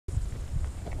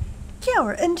Kia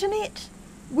ora, Internet!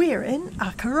 We're in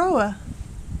Akaroa.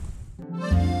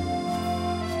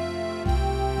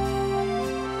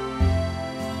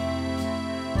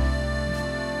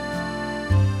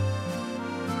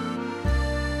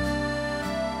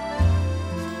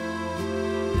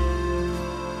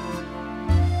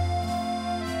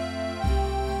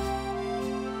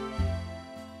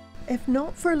 If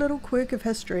not for a little quirk of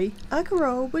history,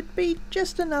 Akaroa would be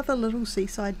just another little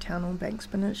seaside town on Banks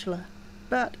Peninsula.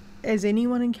 But, as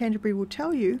anyone in Canterbury will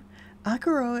tell you,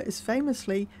 Akaroa is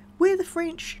famously where the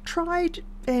French tried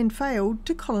and failed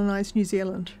to colonise New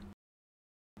Zealand.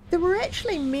 There were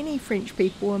actually many French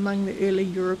people among the early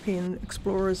European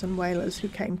explorers and whalers who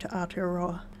came to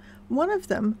Aotearoa. One of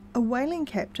them, a whaling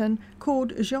captain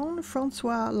called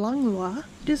Jean-Francois Langlois,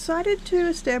 decided to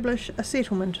establish a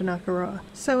settlement in Akaroa.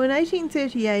 So in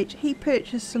 1838 he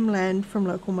purchased some land from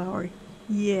local Maori.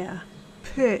 Yeah,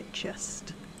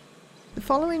 purchased. The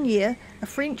following year, a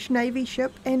French Navy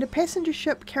ship and a passenger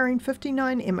ship carrying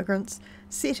 59 immigrants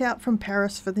set out from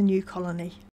Paris for the new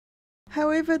colony.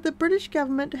 However, the British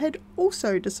government had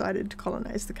also decided to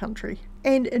colonise the country,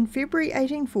 and in February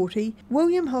 1840,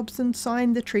 William Hobson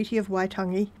signed the Treaty of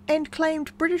Waitangi and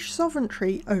claimed British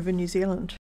sovereignty over New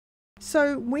Zealand.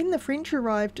 So when the French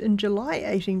arrived in July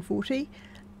 1840,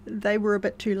 they were a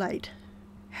bit too late.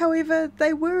 However,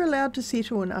 they were allowed to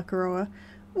settle in Akaroa,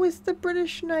 with the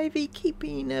British Navy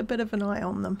keeping a bit of an eye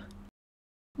on them.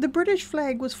 The British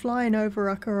flag was flying over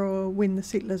Akaroa when the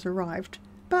settlers arrived,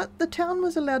 but the town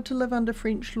was allowed to live under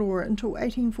French law until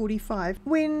 1845,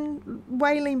 when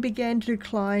whaling began to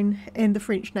decline and the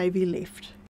French Navy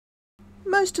left.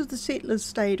 Most of the settlers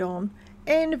stayed on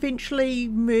and eventually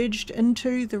merged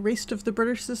into the rest of the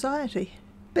British society.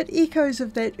 But echoes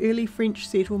of that early French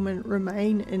settlement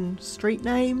remain in street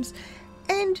names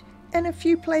and in a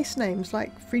few place names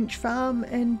like French Farm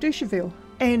and Doucheville.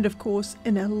 And of course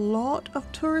in a lot of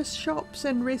tourist shops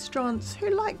and restaurants who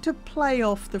like to play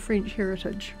off the French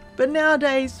heritage. But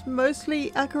nowadays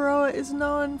mostly Akaroa is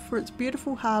known for its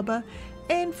beautiful harbour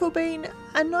and for being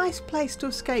a nice place to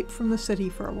escape from the city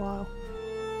for a while.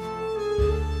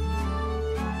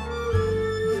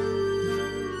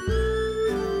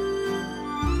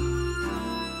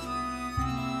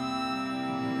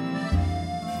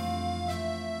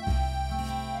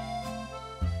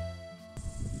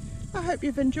 I hope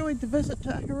you've enjoyed the visit to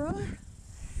Akaroa.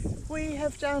 We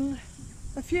have done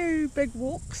a few big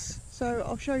walks, so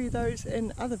I'll show you those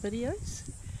in other videos.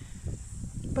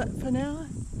 But for now,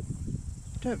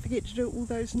 don't forget to do all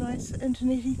those nice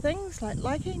internety things like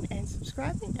liking and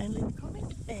subscribing and leave a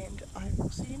comment, and I will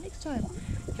see you next time.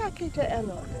 Ka kite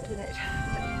anō,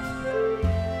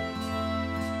 Internet.